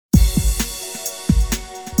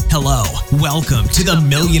Hello, welcome to the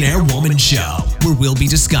Millionaire Woman Show, where we'll be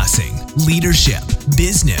discussing leadership,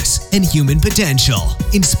 business, and human potential,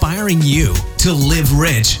 inspiring you to live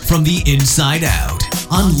rich from the inside out.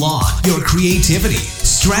 Unlock your creativity,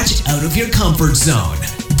 stretch out of your comfort zone,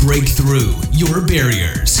 break through your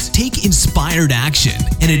barriers, take inspired action,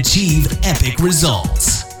 and achieve epic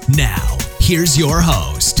results. Now, here's your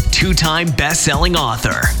host, two-time best-selling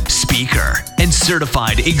author, speaker, and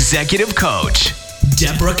certified executive coach,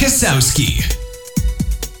 Deborah Kasowski.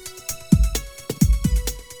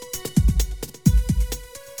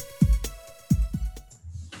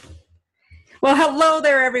 Well, hello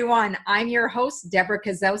there, everyone. I'm your host, Deborah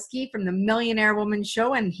Kasowski from the Millionaire Woman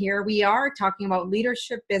Show, and here we are talking about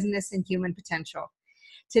leadership, business, and human potential.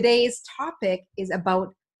 Today's topic is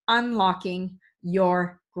about unlocking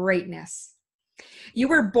your greatness. You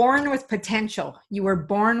were born with potential. You were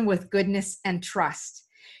born with goodness and trust.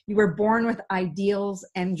 You were born with ideals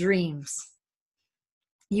and dreams.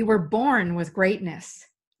 You were born with greatness.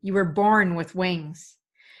 You were born with wings.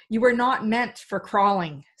 You were not meant for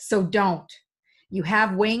crawling, so don't. You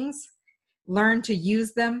have wings, learn to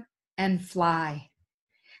use them, and fly.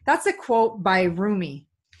 That's a quote by Rumi,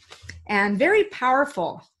 and very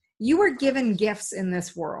powerful. You were given gifts in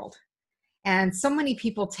this world, and so many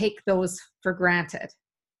people take those for granted.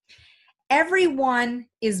 Everyone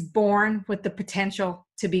is born with the potential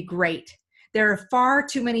to be great. There are far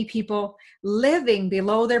too many people living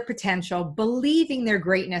below their potential, believing their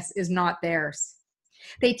greatness is not theirs.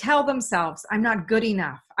 They tell themselves, I'm not good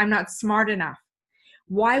enough. I'm not smart enough.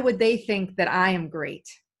 Why would they think that I am great?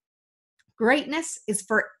 Greatness is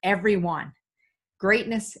for everyone.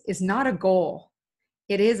 Greatness is not a goal.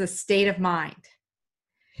 It is a state of mind.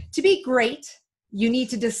 To be great, you need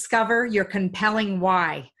to discover your compelling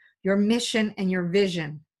why, your mission, and your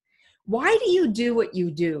vision. Why do you do what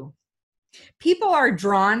you do? People are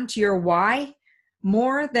drawn to your why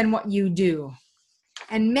more than what you do.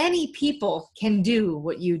 And many people can do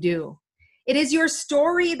what you do. It is your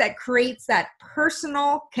story that creates that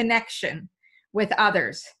personal connection with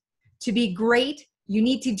others. To be great, you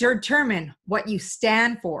need to determine what you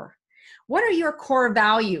stand for. What are your core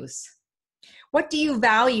values? What do you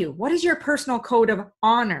value? What is your personal code of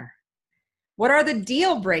honor? What are the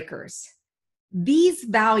deal breakers? These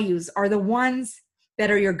values are the ones that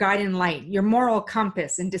are your guiding light, your moral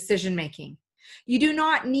compass in decision making. You do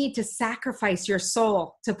not need to sacrifice your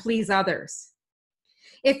soul to please others.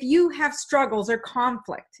 If you have struggles or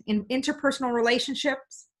conflict in interpersonal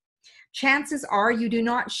relationships, chances are you do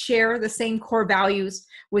not share the same core values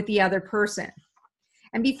with the other person.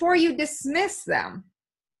 And before you dismiss them,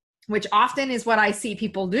 which often is what I see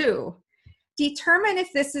people do, determine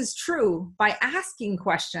if this is true by asking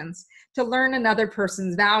questions to learn another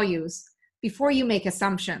person's values before you make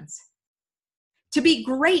assumptions. To be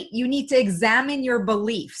great, you need to examine your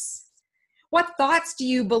beliefs. What thoughts do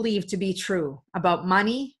you believe to be true about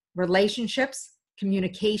money, relationships,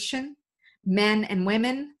 communication, men and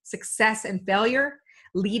women, success and failure,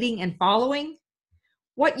 leading and following?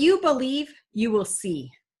 What you believe, you will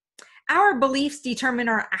see. Our beliefs determine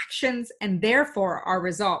our actions and therefore our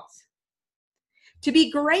results. To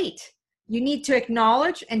be great, you need to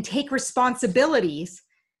acknowledge and take responsibilities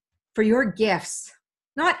for your gifts.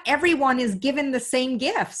 Not everyone is given the same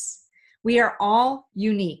gifts. We are all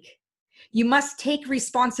unique. You must take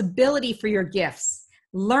responsibility for your gifts,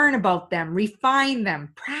 learn about them, refine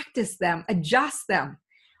them, practice them, adjust them.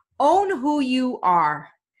 Own who you are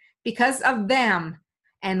because of them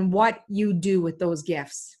and what you do with those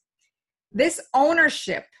gifts. This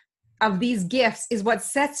ownership of these gifts is what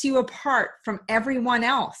sets you apart from everyone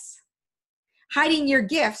else. Hiding your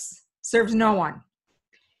gifts serves no one.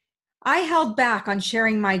 I held back on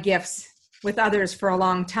sharing my gifts with others for a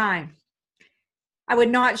long time. I would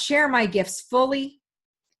not share my gifts fully,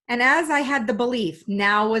 and as I had the belief,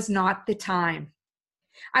 now was not the time.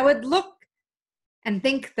 I would look and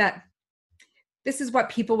think that this is what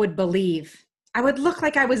people would believe. I would look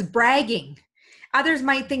like I was bragging. Others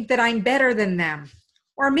might think that I'm better than them,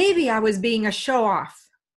 or maybe I was being a show-off.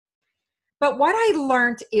 But what I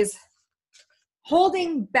learned is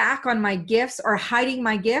holding back on my gifts or hiding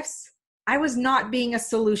my gifts, I was not being a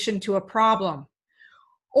solution to a problem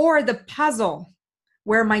or the puzzle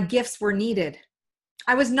where my gifts were needed.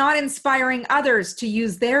 I was not inspiring others to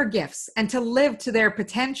use their gifts and to live to their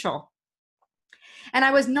potential. And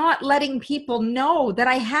I was not letting people know that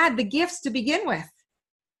I had the gifts to begin with.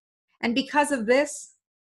 And because of this,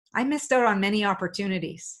 I missed out on many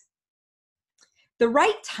opportunities. The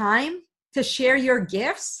right time to share your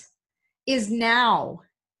gifts is now,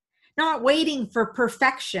 not waiting for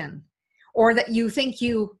perfection or that you think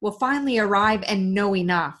you will finally arrive and know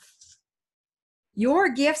enough. Your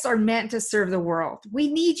gifts are meant to serve the world.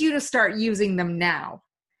 We need you to start using them now,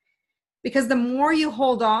 because the more you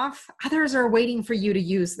hold off, others are waiting for you to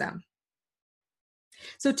use them.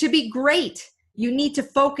 So to be great, you need to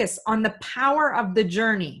focus on the power of the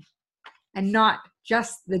journey and not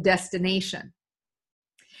just the destination.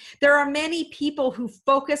 There are many people who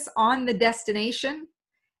focus on the destination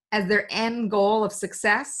as their end goal of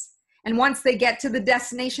success. And once they get to the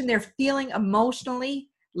destination, they're feeling emotionally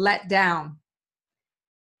let down.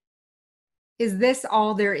 Is this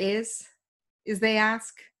all there is? They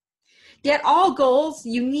ask. Yet all goals,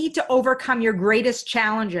 you need to overcome your greatest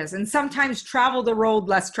challenges and sometimes travel the road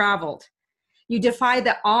less traveled. You defy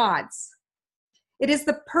the odds. It is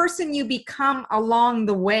the person you become along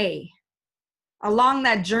the way, along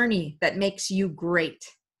that journey, that makes you great.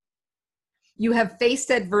 You have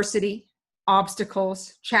faced adversity,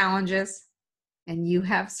 obstacles, challenges, and you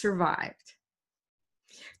have survived.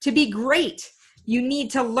 To be great, you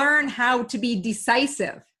need to learn how to be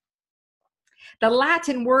decisive. The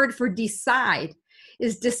Latin word for decide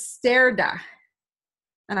is desterda,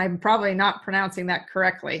 and I'm probably not pronouncing that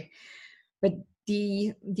correctly, but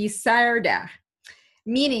decerda,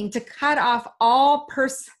 meaning to cut off all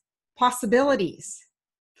possibilities.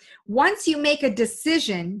 Once you make a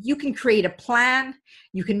decision, you can create a plan,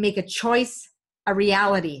 you can make a choice, a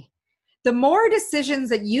reality. The more decisions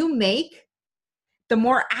that you make, the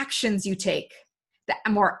more actions you take.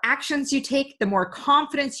 The more actions you take, the more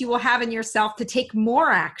confidence you will have in yourself to take more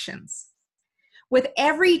actions. With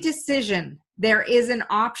every decision, there is an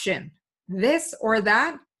option, this or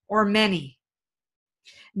that, or many.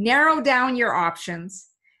 Narrow down your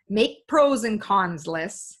options, make pros and cons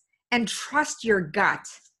lists, and trust your gut.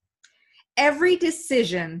 Every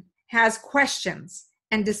decision has questions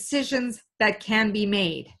and decisions that can be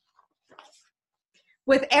made.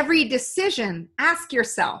 With every decision, ask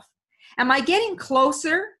yourself, am I getting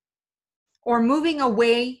closer or moving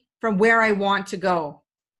away from where I want to go?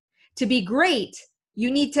 To be great,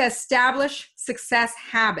 you need to establish success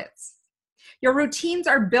habits. Your routines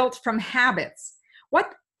are built from habits.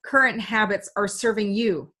 What current habits are serving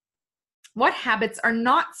you? What habits are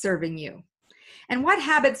not serving you? And what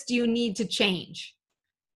habits do you need to change?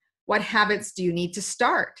 What habits do you need to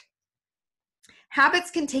start?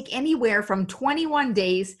 Habits can take anywhere from 21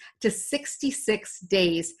 days to 66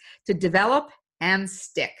 days to develop and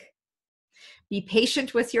stick. Be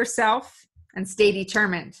patient with yourself and stay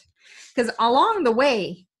determined, because along the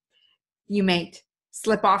way, you may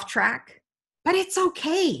slip off track, but it's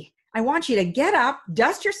okay. I want you to get up,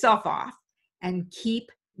 dust yourself off, and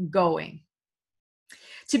keep going.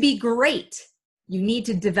 To be great, you need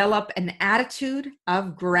to develop an attitude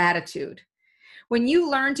of gratitude. When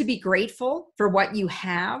you learn to be grateful for what you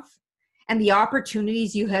have and the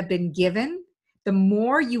opportunities you have been given, the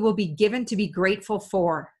more you will be given to be grateful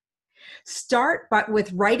for. Start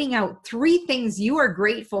with writing out 3 things you are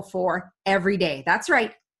grateful for every day. That's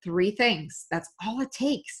right, 3 things. That's all it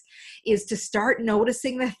takes, is to start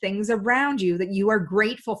noticing the things around you that you are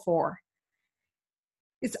grateful for.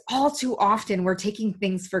 It's all too often we're taking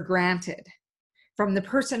things for granted. From the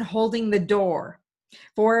person holding the door,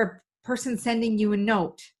 for a person sending you a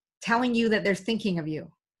note, telling you that they're thinking of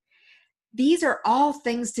you. These are all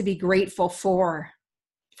things to be grateful for.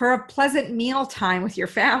 For a pleasant meal time with your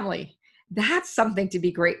family, that's something to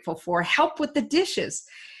be grateful for. Help with the dishes.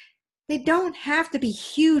 They don't have to be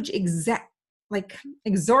huge,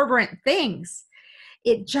 exorbitant things.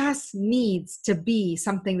 It just needs to be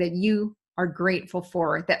something that you are grateful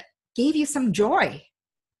for, that gave you some joy.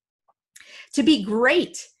 To be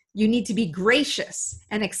great, you need to be gracious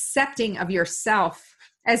and accepting of yourself.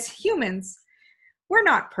 As humans, we're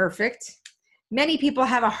not perfect. Many people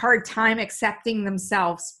have a hard time accepting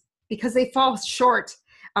themselves because they fall short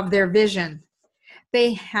of their vision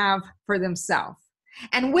they have for themselves.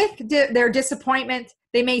 And with their disappointment,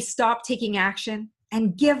 they may stop taking action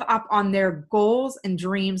and give up on their goals and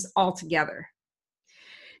dreams altogether.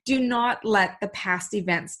 Do not let the past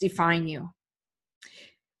events define you.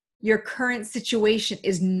 Your current situation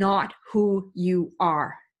is not who you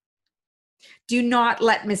are. Do not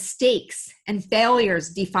let mistakes and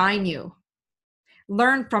failures define you.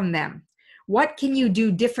 Learn from them. What can you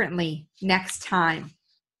do differently next time?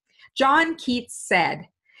 John Keats said,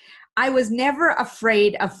 "I was never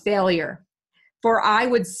afraid of failure, for I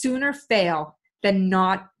would sooner fail than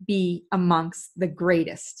not be amongst the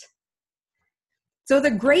greatest." So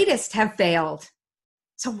the greatest have failed.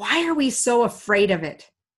 So why are we so afraid of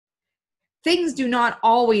it? Things do not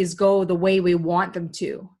always go the way we want them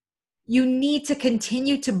to. You need to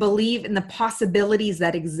continue to believe in the possibilities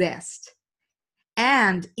that exist.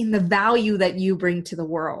 and in the value that you bring to the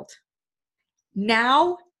world.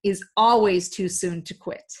 Now is always too soon to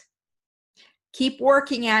quit. Keep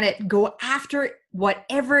working at it. Go after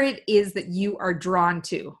whatever it is that you are drawn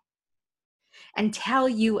to until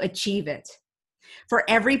you achieve it. For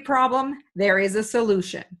every problem, there is a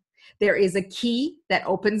solution. There is a key that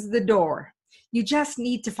opens the door. You just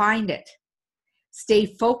need to find it. Stay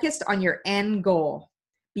focused on your end goal.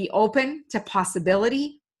 Be open to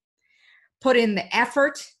possibility. Put in the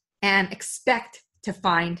effort and expect to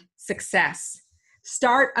find success.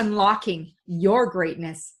 Start unlocking your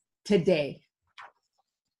greatness today.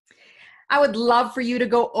 I would love for you to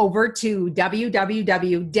go over to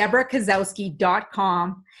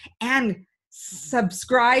www.deborahkozowski.com and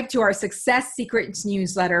subscribe to our Success Secrets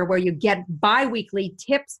newsletter, where you get bi-weekly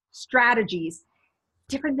tips, strategies,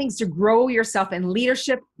 different things to grow yourself in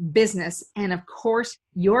leadership, business, and of course,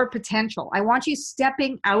 your potential. I want you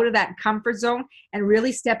stepping out of that comfort zone and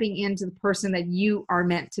really stepping into the person that you are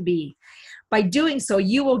meant to be. By doing so,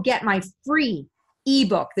 you will get my free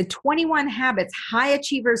ebook, The 21 Habits High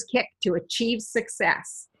Achievers Kick to Achieve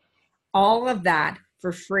Success. All of that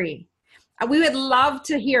for free. We would love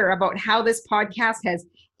to hear about how this podcast has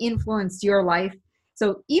influenced your life.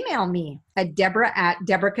 So email me at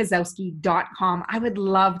deborah@deborahkozowski.com. I would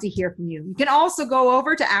love to hear from you. You can also go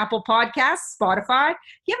over to Apple Podcasts, Spotify,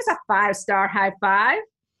 give us a 5-star high five,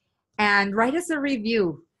 and write us a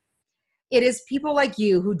review. It is people like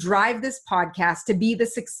you who drive this podcast to be the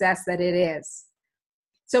success that it is.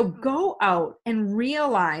 So go out and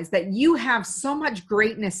realize that you have so much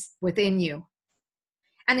greatness within you.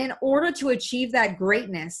 And in order to achieve that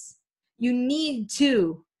greatness, you need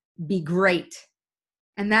to be great.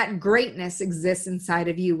 And that greatness exists inside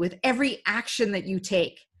of you with every action that you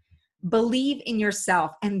take. Believe in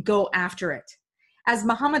yourself and go after it. As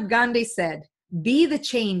Mahatma Gandhi said, be the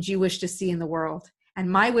change you wish to see in the world. And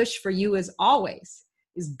my wish for you, as always,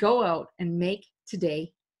 is go out and make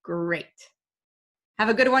today great. Have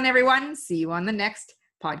a good one, everyone. See you on the next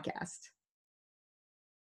podcast.